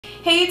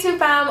Hey YouTube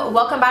fam,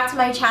 welcome back to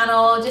my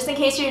channel. Just in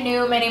case you're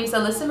new, my name is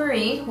Alyssa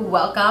Marie.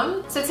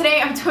 Welcome. So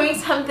today I'm doing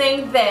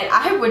something that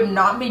I would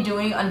not be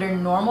doing under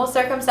normal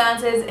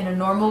circumstances in a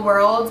normal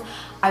world.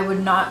 I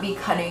would not be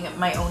cutting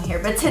my own hair,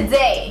 but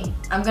today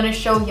I'm gonna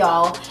show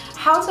y'all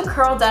how to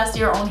curl dust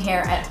your own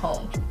hair at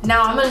home.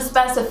 Now I'm gonna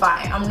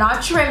specify, I'm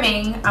not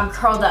trimming, I'm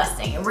curl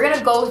dusting. And we're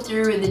gonna go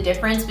through the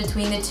difference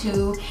between the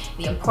two,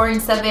 the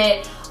importance of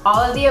it, all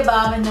of the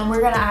above, and then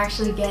we're gonna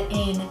actually get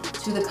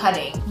into the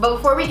cutting. But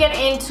before we get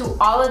into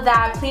all of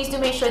that, please do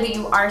make sure that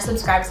you are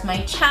subscribed to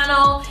my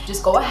channel.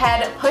 Just go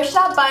ahead, push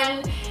that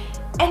button,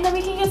 and then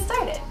we can get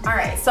started. All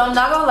right, so I'm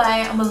not gonna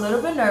lie, I'm a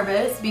little bit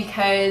nervous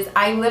because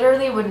I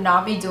literally would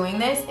not be doing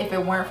this if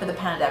it weren't for the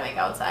pandemic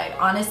outside.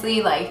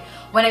 Honestly, like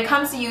when it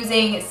comes to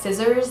using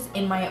scissors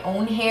in my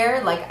own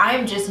hair, like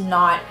I'm just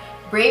not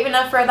brave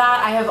enough for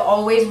that. I have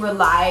always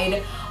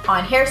relied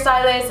on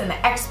hairstylists and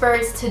the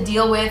experts to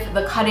deal with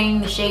the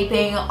cutting, the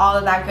shaping, all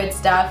of that good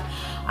stuff.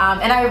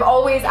 And I've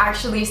always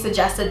actually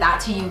suggested that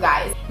to you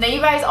guys. Now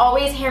you guys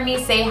always hear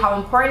me say how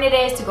important it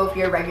is to go for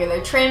your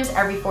regular trims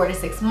every 4 to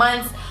 6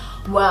 months.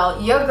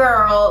 Well, your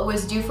girl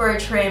was due for a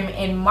trim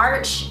in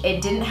March.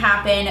 It didn't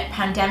happen.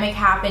 Pandemic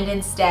happened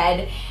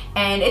instead.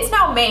 And it's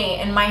now May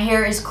and my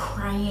hair is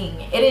crying.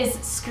 It is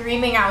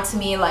screaming out to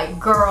me like,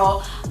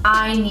 girl,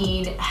 I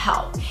need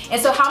help.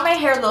 And so how my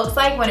hair looks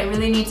like when it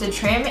really needs a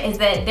trim is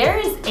that there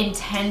is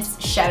intense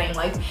shedding.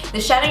 Like the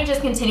shedding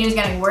just continues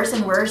getting worse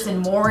and worse and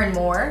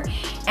more.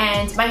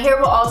 And my hair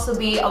will also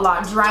be a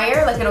lot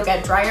drier, like it'll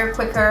get drier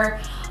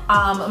quicker.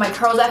 My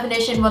curl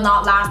definition will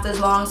not last as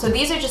long. So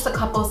these are just a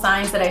couple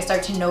signs that I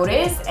start to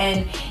notice,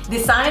 and the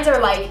signs are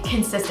like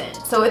consistent.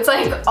 So it's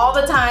like all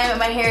the time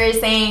my hair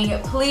is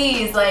saying,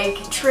 please,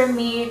 like trim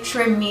me,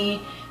 trim me,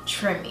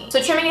 trim me.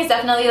 So trimming is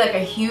definitely like a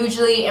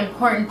hugely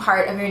important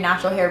part of your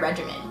natural hair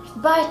regimen.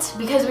 But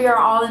because we are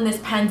all in this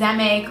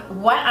pandemic,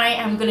 what I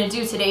am gonna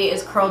do today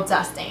is curl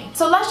dusting.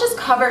 So let's just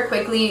cover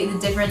quickly the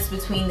difference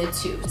between the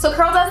two. So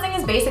curl dusting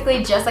is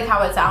basically just like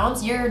how it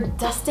sounds. You're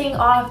dusting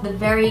off the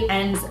very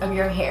ends of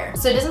your hair.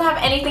 So it doesn't have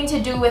anything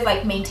to do with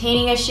like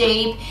maintaining a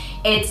shape.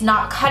 It's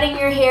not cutting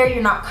your hair.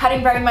 You're not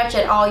cutting very much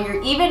at all.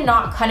 You're even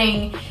not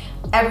cutting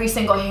every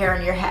single hair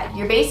on your head.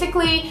 You're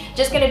basically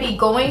just gonna be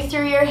going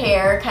through your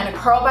hair kind of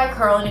curl by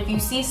curl, and if you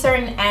see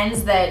certain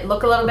ends that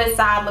look a little bit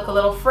sad, look a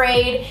little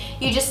frayed,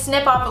 you just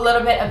snip off a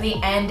little bit of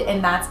the end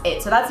and that's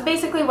it. So that's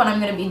basically what I'm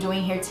gonna be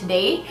doing here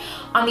today.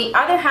 On the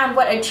other hand,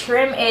 what a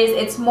trim is,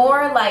 it's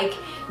more like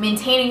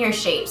maintaining your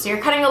shape. So you're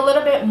cutting a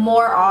little bit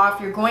more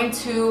off. You're going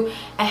to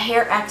a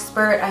hair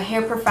expert, a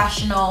hair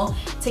professional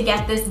to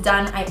get this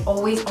done. I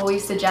always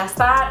suggest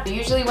that.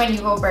 Usually when you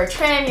go for a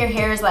trim, your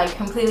hair is like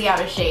completely out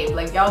of shape.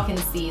 Like y'all can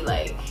see,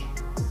 like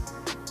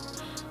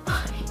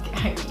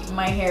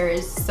my hair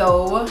is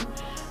so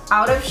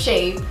out of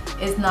shape,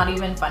 it's not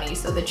even funny.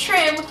 So the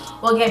trim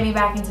will get me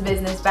back into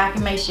business, back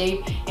in my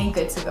shape, and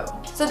good to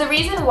go. So the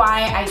reason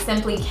why I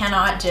simply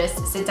cannot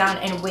just sit down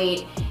and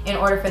wait in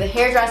order for the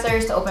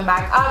hairdressers to open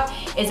back up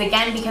is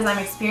again because I'm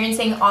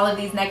experiencing all of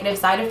these negative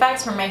side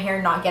effects from my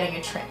hair not getting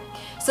a trim.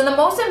 So the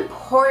most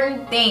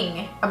important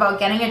thing about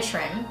getting a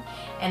trim,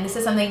 and this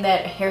is something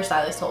that a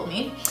hairstylist told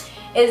me,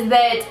 is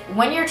that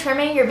when you're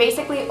trimming, you're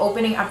basically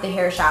opening up the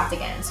hair shaft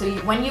again. So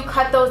when you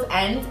cut those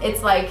ends,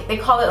 it's like, they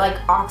call it like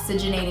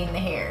oxygenating the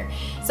hair.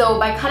 So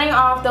by cutting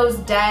off those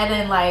dead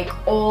and like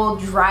old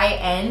dry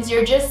ends,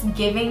 you're just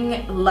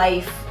giving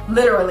life,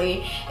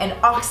 literally, and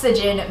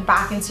oxygen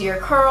back into your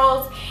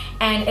curls,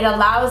 and it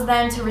allows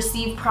them to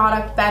receive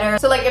product better.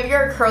 So like if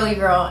you're a curly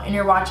girl and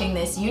you're watching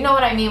this, you know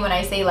what I mean when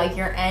I say like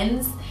your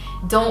ends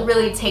don't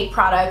really take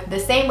product the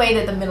same way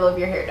that the middle of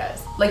your hair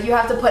does. Like you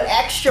have to put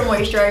extra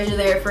moisturizer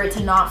there for it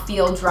to not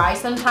feel dry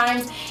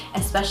sometimes,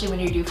 especially when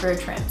you're due for a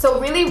trim. So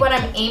really what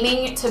I'm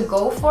aiming to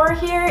go for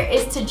here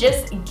is to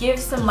just give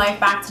some life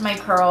back to my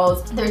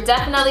curls. They're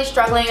definitely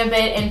struggling a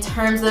bit in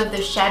terms of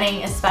the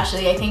shedding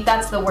especially. I think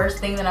that's the worst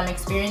thing that I'm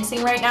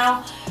experiencing right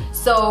now.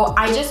 So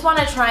I just want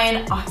to try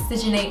and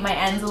oxygenate my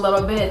ends a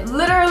little bit.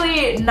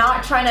 Literally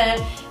not trying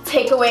to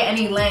take away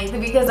any length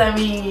because I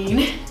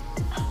mean,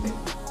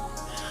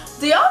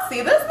 do y'all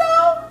see this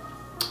though?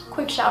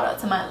 Quick shout out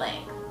to my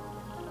length.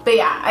 But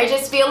yeah, I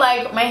just feel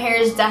like my hair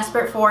is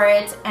desperate for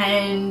it,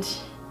 and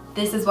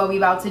this is what we're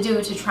about to do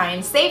to try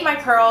and save my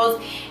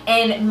curls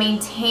and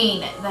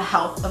maintain the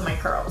health of my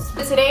curls.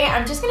 But today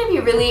I'm just gonna be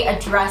really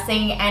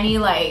addressing any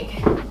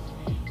like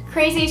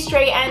crazy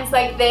straight ends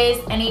like this,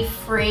 any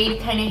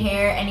frayed kind of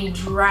hair, any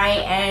dry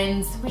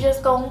ends. We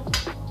just go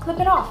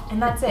clip it off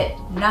and that's it.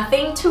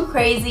 Nothing too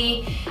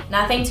crazy,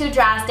 nothing too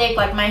drastic.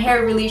 Like my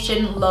hair really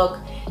shouldn't look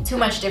too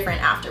much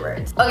different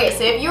afterwards. Okay,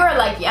 so if you are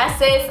like, yes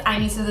sis, I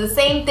need to do the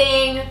same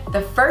thing,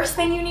 the first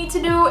thing you need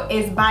to do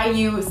is buy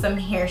you some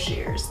hair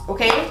shears,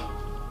 okay?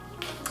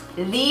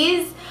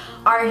 These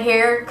are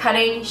hair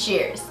cutting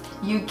shears.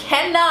 You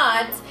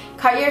cannot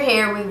cut your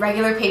hair with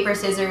regular paper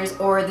scissors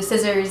or the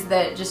scissors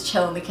that just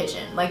chill in the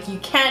kitchen. Like, you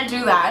can't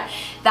do that.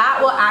 That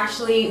will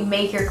actually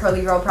make your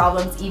curly girl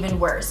problems even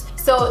worse.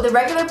 So the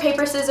regular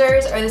paper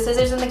scissors or the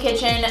scissors in the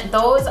kitchen,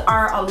 those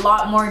are a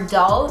lot more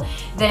dull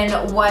than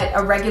what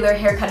a regular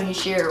hair cutting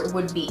shear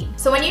would be.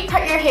 So when you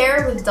cut your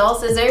hair with dull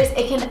scissors,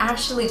 it can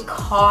actually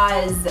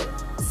cause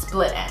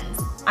split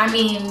ends. I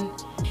mean,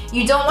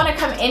 you don't want to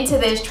come into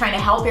this trying to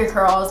help your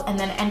curls and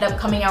then end up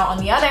coming out on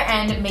the other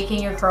end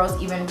making your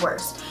curls even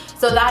worse.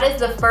 So that is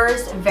the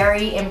first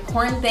very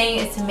important thing,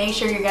 is to make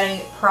sure you're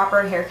getting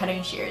proper hair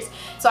cutting shears.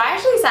 So I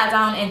actually sat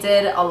down and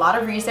did a lot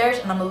of research,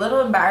 and I'm a little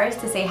embarrassed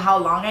to say how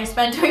long I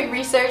spent doing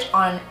research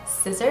on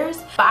scissors.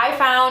 But I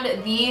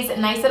found these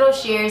nice little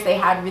shears. They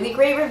had really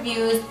great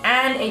reviews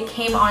and it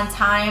came on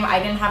time. I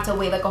didn't have to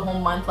wait like a whole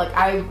month. Like,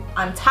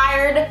 I'm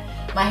tired.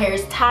 My hair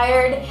is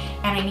tired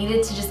and I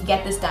needed to just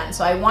get this done.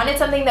 So I wanted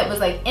something that was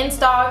like in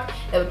stock,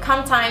 that would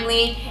come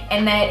timely,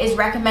 and that is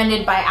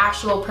recommended by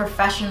actual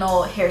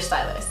professional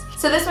hairstylists.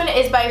 So this one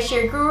is by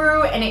Shear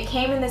Guru, and it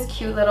came in this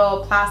cute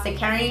little plastic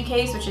carrying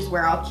case, which is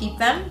where I'll keep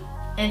them.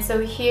 And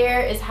so here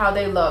is how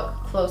they look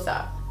close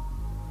up.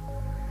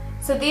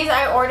 So these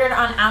I ordered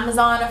on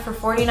Amazon for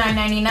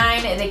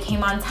 $49.99. They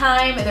came on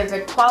time, they're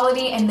good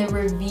quality, and the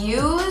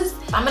reviews,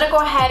 I'm gonna go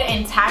ahead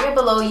and tag it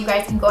below. You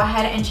guys can go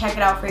ahead and check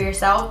it out for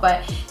yourself,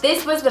 but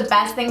this was the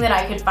best thing that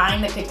I could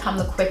find that could come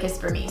the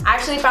quickest for me. I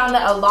actually found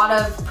that a lot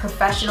of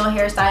professional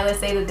hairstylists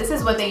say that this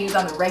is what they use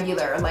on the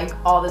regular, like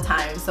all the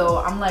time. So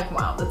I'm like,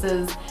 wow, this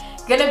is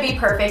gonna be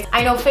perfect.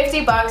 I know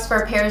 50 bucks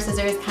for a pair of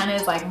scissors kind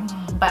of is like,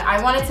 but I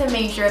wanted to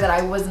make sure that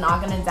I was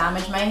not gonna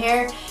damage my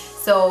hair.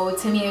 So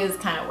to me, it was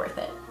kind of worth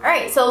it. All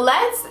right, so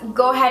let's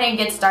go ahead and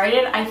get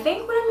started. I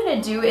think what I'm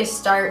gonna do is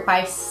start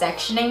by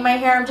sectioning my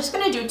hair. I'm just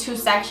gonna do 2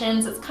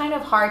 sections. It's kind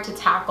of hard to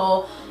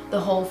tackle the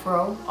whole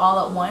fro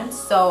all at once.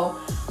 So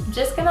I'm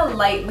just gonna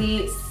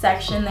lightly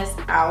section this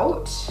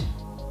out.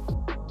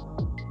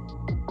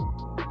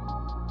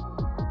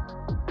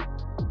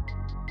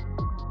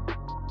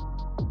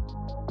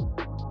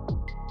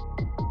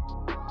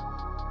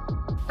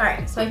 All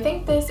right, so I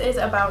think this is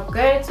about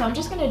good. So I'm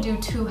just gonna do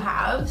 2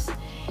 halves.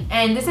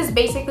 And this is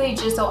basically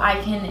just so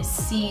I can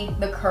see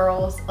the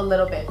curls a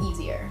little bit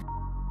easier.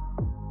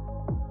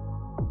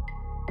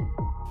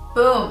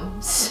 Boom,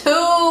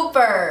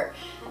 super,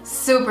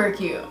 super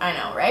cute, I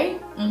know,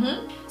 right?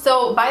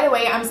 So by the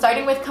way, I'm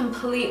starting with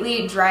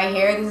completely dry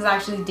hair. This is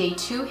actually day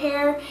 2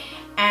 hair.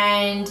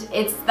 And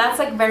that's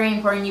like very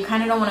important. You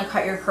kind of don't want to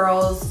cut your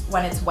curls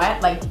when it's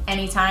wet, like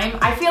anytime.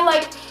 I feel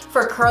like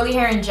for curly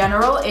hair in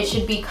general, it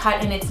should be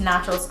cut in its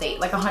natural state,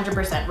 like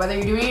 100%, whether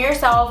you're doing it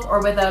yourself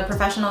or with a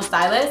professional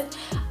stylist.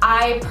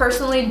 I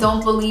personally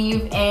don't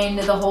believe in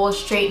the whole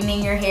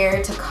straightening your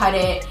hair to cut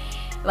it.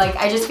 Like,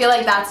 I just feel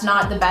like that's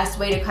not the best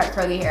way to cut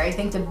curly hair. I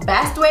think the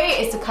best way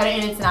is to cut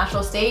it in its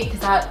natural state,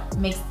 because that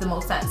makes the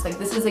most sense. Like,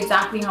 this is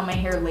exactly how my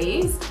hair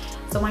lays,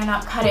 so why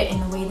not cut it in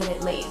the way that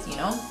it lays, you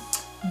know?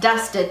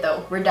 Dust it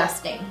though, we're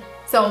dusting.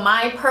 So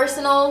my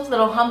personal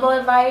little humble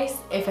advice,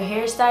 if a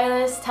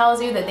hairstylist tells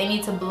you that they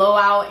need to blow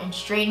out and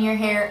straighten your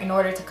hair in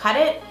order to cut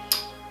it,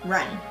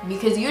 run.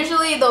 Because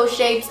usually those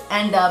shapes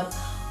end up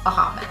a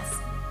hot mess.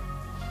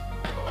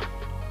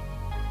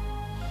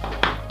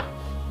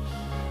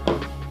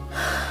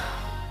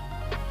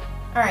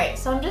 All right,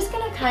 so I'm just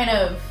gonna kind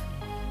of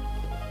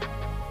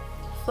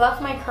fluff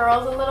my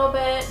curls a little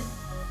bit,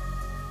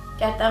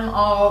 get them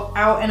all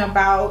out and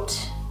about.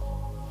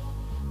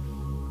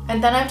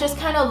 And then I'm just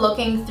kind of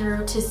looking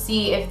through to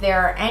see if there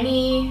are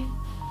any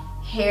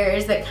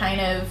hairs that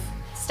kind of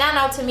stand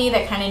out to me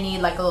that kind of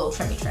need like a little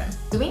trimmy trim.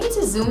 Do we need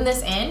to zoom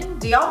this in?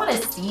 Do y'all want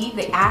to see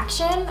the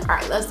action? All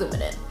right, let's zoom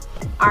it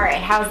in. All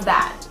right, how's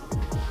that?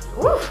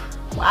 Woo,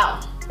 wow,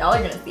 y'all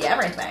are gonna see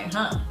everything,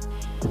 huh?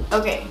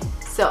 Okay,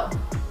 so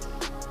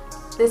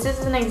this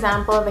is an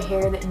example of a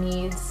hair that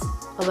needs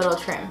a little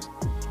trim.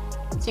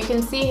 So you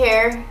can see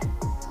here,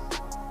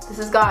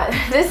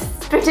 this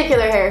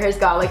particular hair has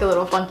got like a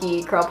little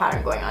funky curl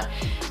pattern going on.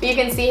 But you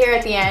can see here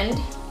at the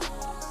end,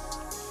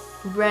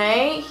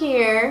 right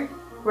here,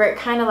 where it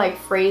kind of like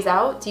frays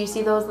out. Do you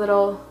see those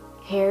little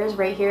hairs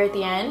right here at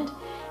the end?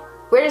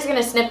 We're just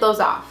gonna snip those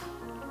off.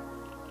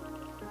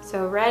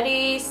 So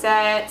ready,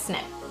 set,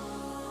 snip.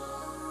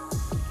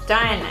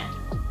 Done.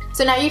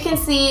 So now you can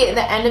see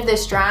the end of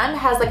this strand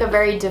has like a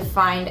very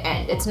defined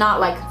end. It's not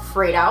like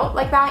frayed out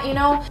like that, you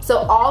know? So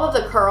all of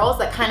the curls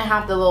that kind of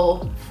have the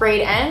little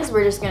frayed ends,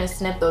 we're just gonna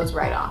snip those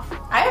right off.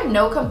 I have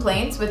no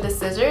complaints with the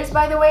scissors,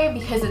 by the way,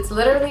 because it's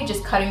literally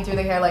just cutting through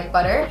the hair like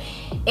butter.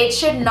 It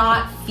should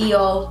not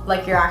feel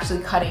like you're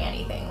actually cutting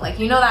anything. Like,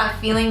 you know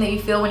that feeling that you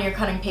feel when you're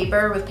cutting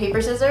paper with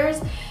paper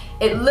scissors?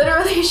 It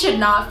literally should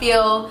not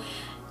feel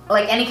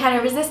like any kind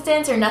of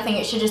resistance or nothing.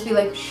 It should just be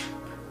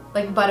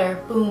like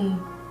butter,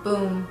 boom,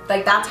 boom.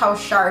 Like, that's how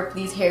sharp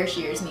these hair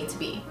shears need to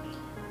be.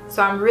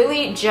 So I'm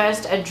really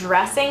just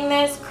addressing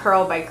this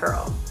curl by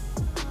curl.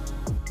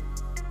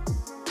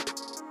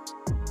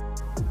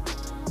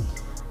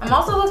 I'm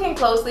also looking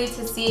closely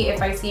to see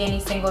if I see any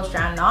single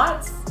strand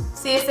knots.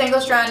 See a single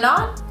strand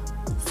knot?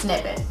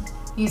 Snip it.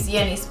 You see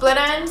any split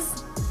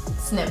ends?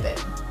 Snip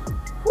it.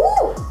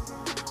 Woo!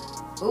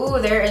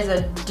 Ooh, there is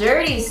a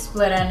dirty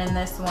split end in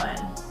this one.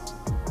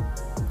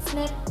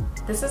 Snip.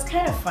 This is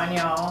kind of fun,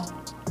 y'all.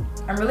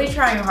 I'm really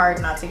trying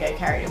hard not to get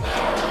carried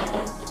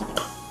away.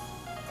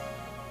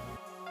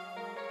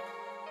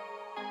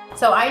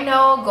 So I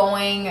know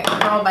going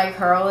curl by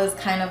curl is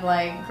kind of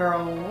like,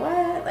 girl,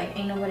 what? Like,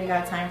 ain't nobody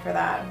got time for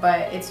that.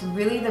 But it's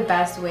really the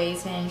best way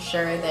to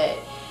ensure that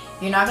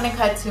you're not gonna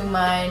cut too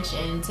much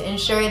and to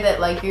ensure that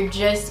like you're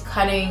just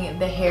cutting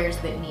the hairs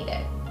that need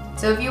it.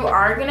 So if you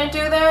are gonna do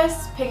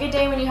this, pick a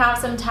day when you have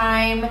some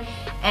time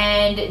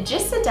and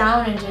just sit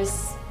down and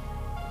just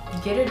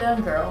get it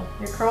done, girl.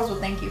 Your curls will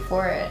thank you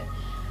for it.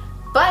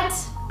 But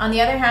on the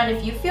other hand,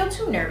 if you feel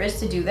too nervous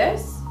to do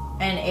this,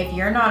 and if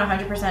you're not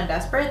 100%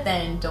 desperate,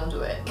 then don't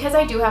do it. Because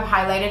I do have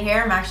highlighted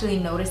hair, I'm actually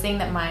noticing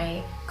that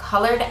my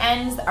colored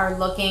ends are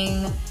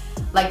looking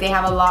like they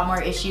have a lot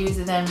more issues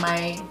than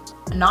my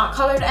not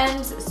colored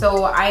ends.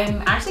 So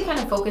I'm actually kind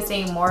of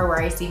focusing more where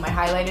I see my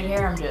highlighted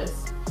hair. I'm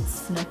just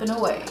snipping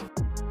away.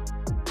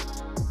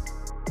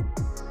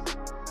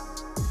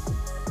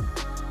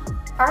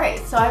 All right,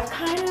 so I've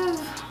kind of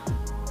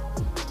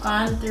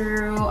gone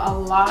through a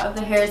lot of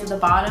the hairs at the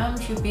bottom.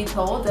 Truth be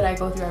told, did I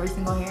go through every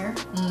single hair?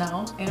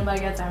 No, ain't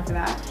nobody got time for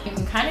that. You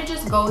can kind of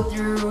just go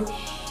through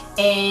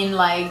in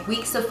like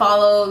weeks to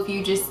follow. If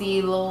you just see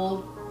a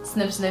little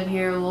snip snip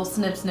here, a little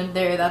snip snip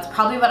there, that's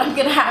probably what I'm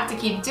gonna have to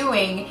keep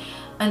doing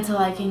until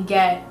I can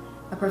get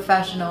a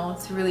professional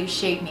to really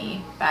shape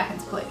me back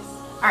into place.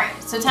 All right,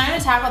 so time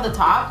to tackle the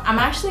top. I'm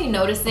actually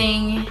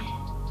noticing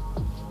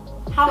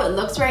how it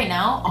looks right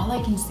now. All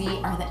I can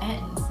see are the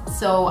ends.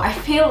 So I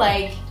feel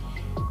like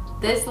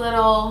this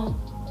little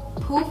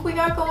poof we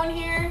got going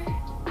here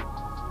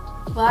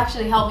will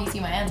actually help me see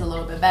my ends a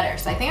little bit better.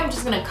 So I think I'm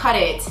just gonna cut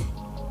it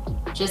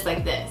just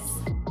like this.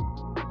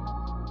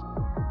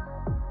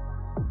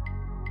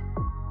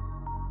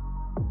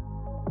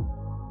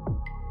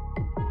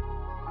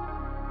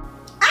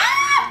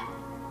 Ah!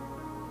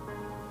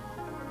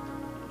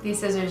 These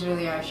scissors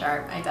really are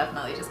sharp. I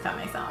definitely just cut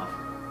myself.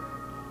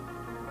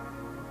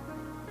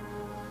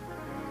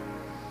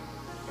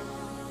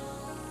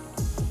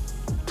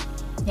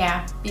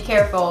 Yeah, be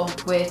careful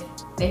with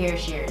the hair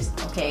shears,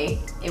 okay?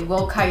 It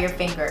will cut your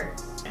finger.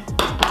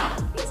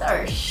 These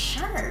are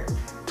sharp.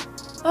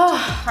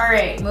 Oh, all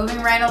right,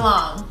 moving right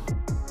along.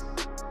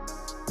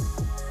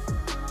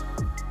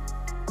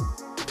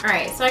 All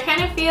right, so I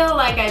kind of feel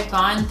like I've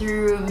gone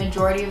through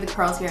majority of the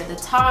curls here at the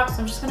top, so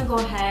I'm just gonna go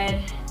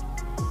ahead,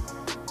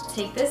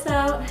 take this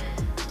out.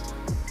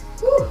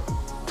 Woo.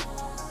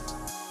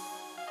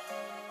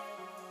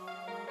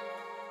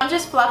 I'm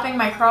just fluffing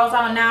my curls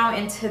out now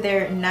into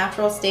their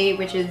natural state,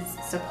 which is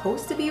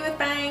supposed to be with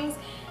bangs.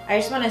 I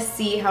just want to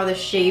see how the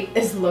shape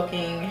is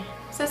looking.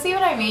 So see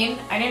what I mean?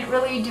 I didn't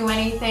really do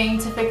anything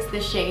to fix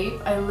the shape.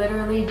 I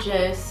literally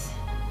just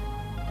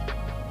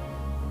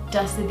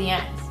dusted the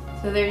ends.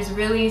 So there's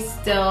really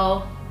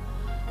still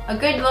a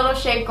good little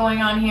shape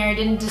going on here. I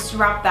didn't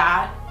disrupt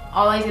that.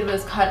 All I did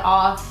was cut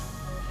off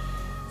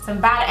some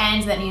bad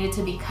ends that needed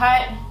to be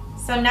cut.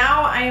 So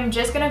now I am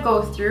just gonna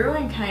go through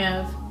and kind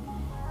of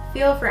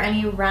feel for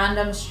any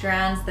random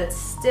strands that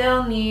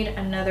still need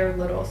another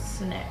little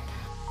snip.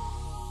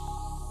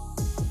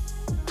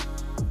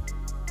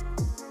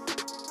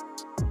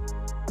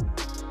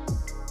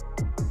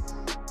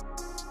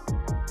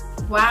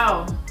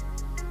 Wow.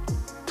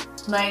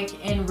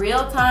 Like in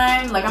real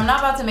time, like I'm not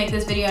about to make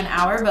this video an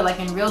hour, but like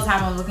in real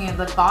time I'm looking at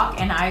the clock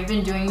and I've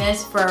been doing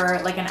this for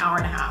like an hour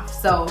and a half.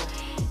 So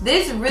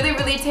this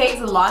really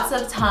takes lots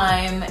of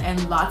time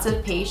and lots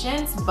of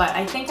patience, but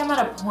I think I'm at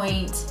a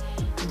point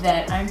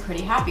that I'm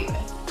pretty happy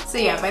with. So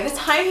yeah, by the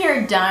time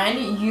you're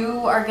done,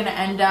 you are gonna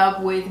end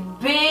up with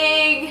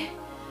big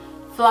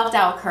fluffed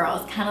out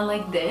curls, kind of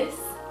like this,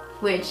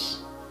 which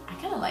I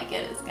kind of like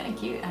it. It's kind of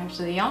cute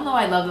actually. Y'all know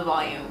I love the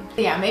volume.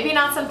 But yeah, maybe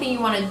not something you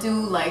want to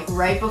do like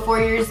right before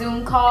your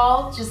Zoom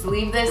call. Just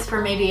leave this for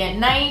maybe at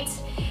night.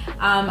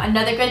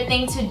 Another good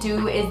thing to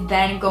do is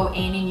then go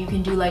in and you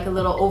can do like a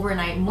little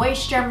overnight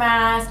moisture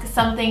mask,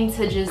 something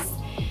to just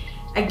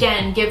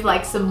again give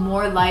like some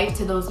more life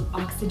to those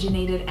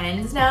oxygenated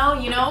ends now,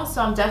 you know.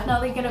 So I'm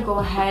definitely gonna go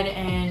ahead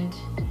and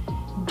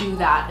do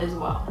that as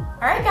well.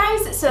 Alright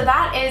guys, so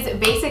that is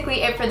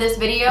basically it for this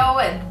video.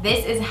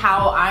 This is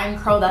how I'm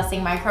curl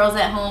dusting my curls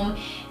at home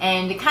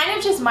and kind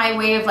of just my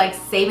way of like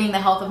saving the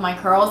health of my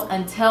curls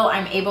until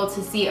I'm able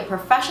to see a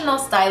professional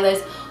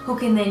stylist who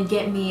can then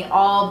get me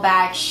all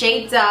back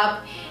shaped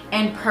up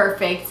and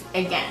perfect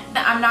again.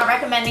 I'm not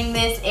recommending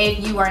this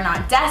if you are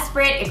not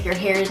desperate, if your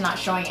hair is not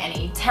showing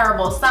any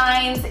terrible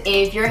signs.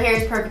 If your hair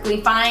is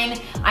perfectly fine,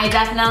 I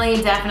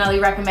definitely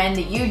recommend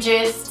that you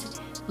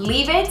just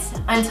leave it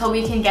until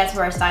we can get to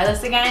our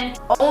stylist again.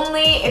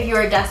 Only if you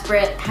are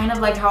desperate, kind of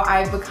like how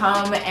I've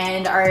become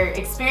and are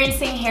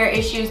experiencing hair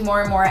issues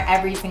more and more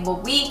every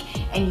single week,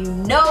 and you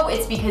know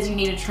it's because you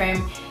need a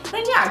trim,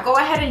 then yeah, go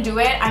ahead and do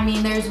it. I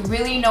mean, there's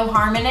really no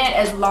harm in it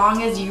as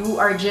long as you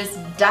are just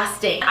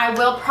dusting. I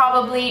will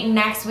probably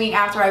next week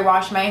after I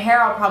wash my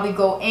hair, I'll probably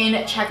go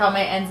in, check out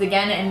my ends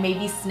again, and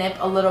maybe snip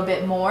a little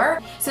bit more.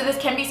 So this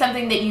can be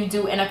something that you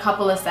do in a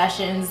couple of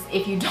sessions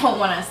if you don't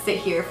want to sit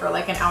here for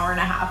like an hour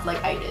and a half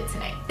like I did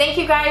tonight. Thank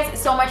you guys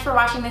so much for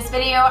watching this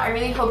video. I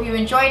really hope you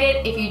enjoyed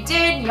it. If you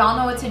did, y'all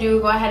know what to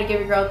do. Go ahead and give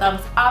your girl a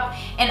thumbs up.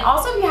 And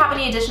also if you have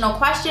any additional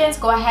questions,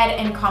 go ahead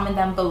and comment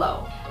them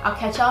below. I'll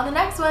catch y'all in the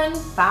next one.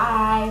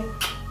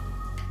 Bye.